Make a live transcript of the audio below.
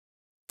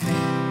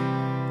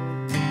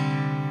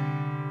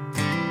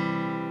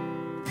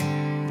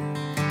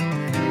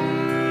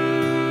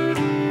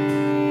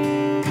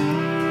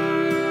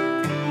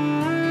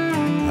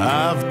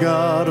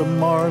a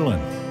Marlin,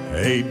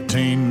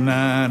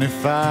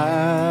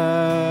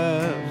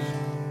 1895.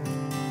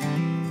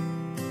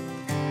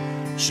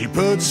 She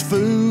puts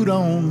food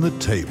on the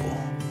table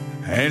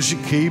and she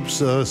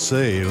keeps us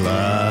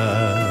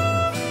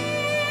alive.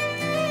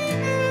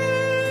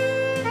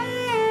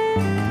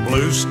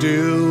 Blue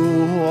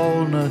steel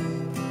walnut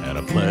and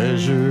a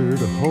pleasure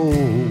to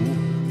hold.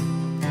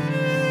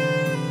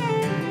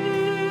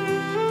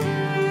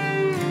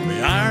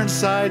 The iron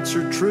sights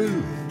are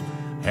true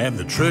and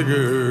the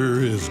trigger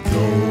is gold.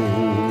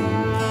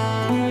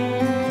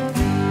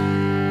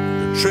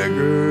 The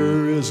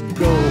trigger is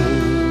gold.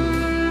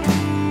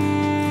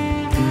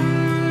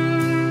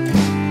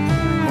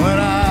 When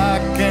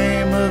I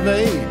came of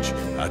age,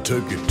 I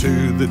took it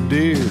to the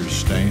deer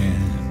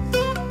stand.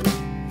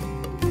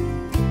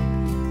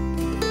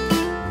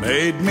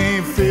 Made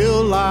me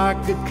feel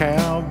like a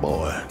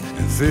cowboy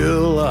and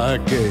feel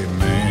like a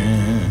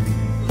man.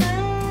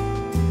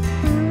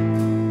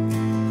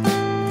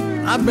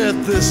 I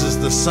bet this is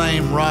the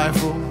same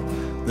rifle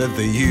that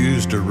they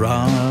used to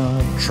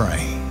rob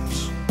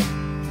trains.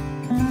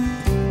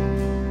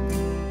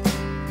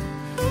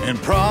 And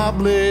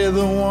probably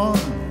the one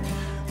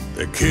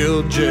that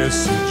killed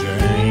Jesse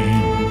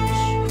James.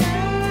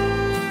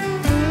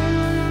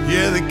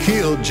 Yeah, they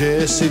killed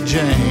Jesse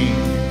James.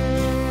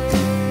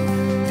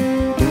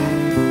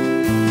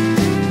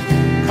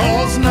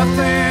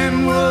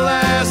 Nothing will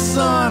last,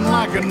 son,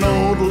 like an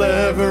old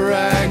lever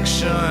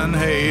action.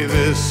 Hey,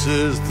 this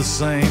is the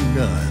same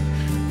gun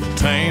that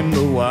tamed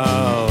the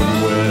Wild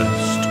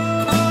West.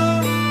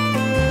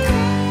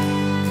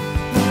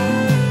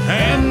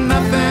 And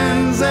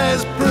nothing's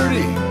as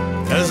pretty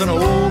as an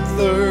old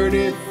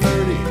 30-30.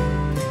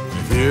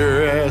 If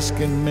you're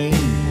asking me,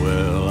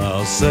 well,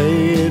 I'll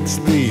say it's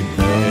the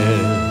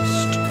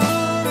best.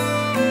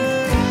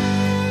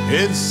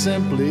 It's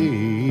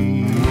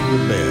simply the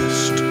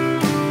best.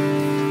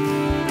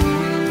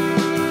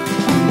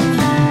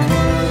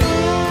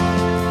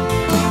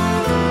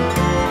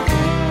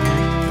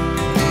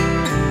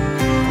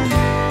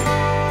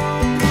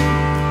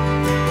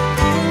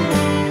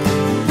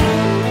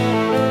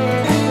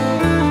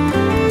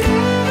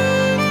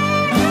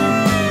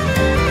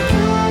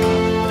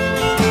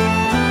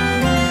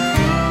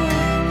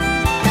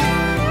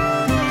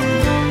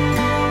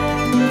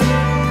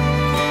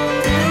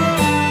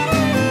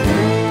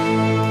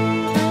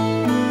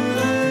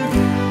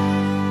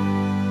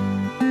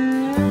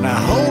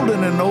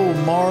 Holding an old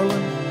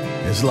Marlin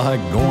is like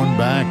going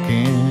back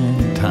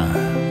in time.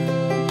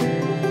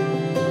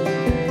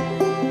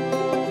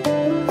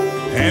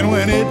 And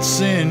when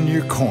it's in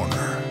your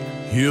corner,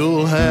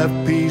 you'll have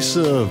peace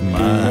of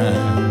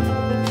mind.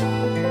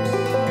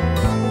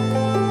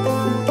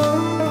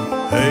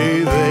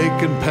 Hey, they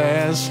can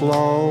pass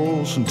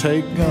laws and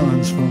take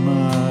guns from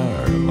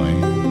our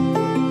land.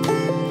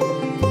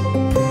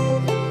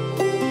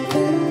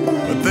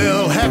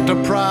 They'll have to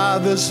pry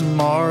this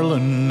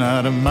Marlin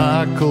out of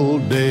my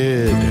cold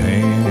dead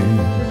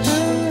hands.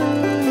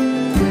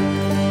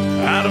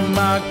 Out of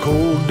my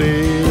cold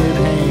dead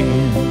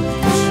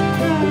hands.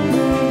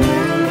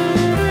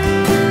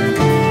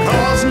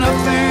 'Cause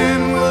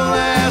nothing will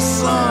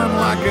last, son,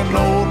 like an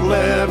old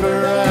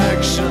lever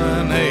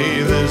action.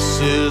 Hey,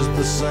 this is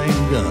the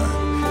same gun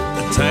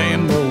that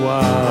tamed the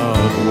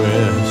Wild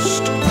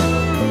West.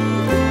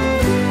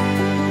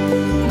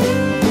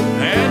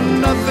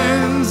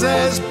 Nothing's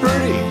as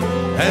pretty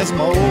as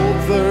my old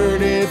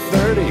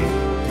 30-30.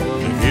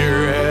 If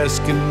you're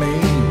asking me,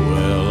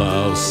 well,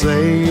 I'll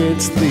say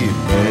it's the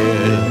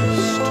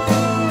best.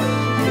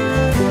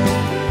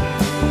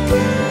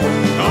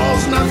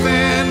 'Cause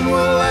nothing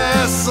will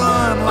last,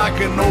 son, like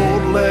an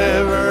old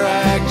lever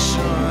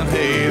action.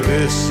 Hey,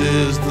 this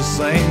is the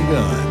same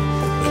gun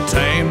that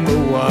tamed the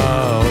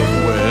Wild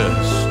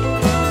West.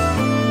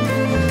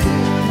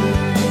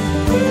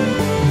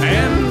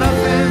 And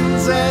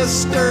nothing's as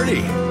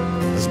sturdy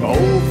as my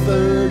old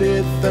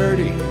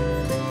 30-30.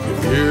 If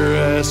you're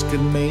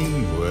asking me,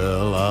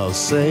 well, I'll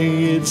say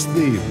it's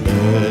the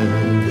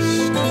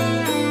best.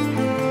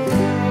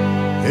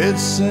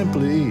 It's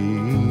simply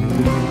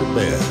the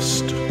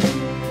best.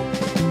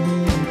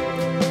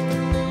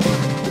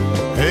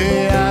 Hey,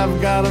 I've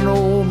got an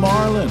old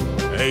Marlin,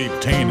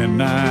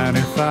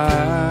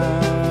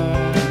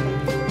 1895.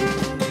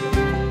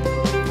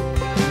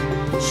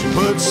 She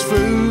puts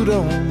food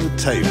on the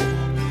table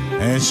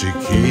and she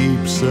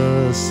keeps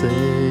us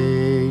safe.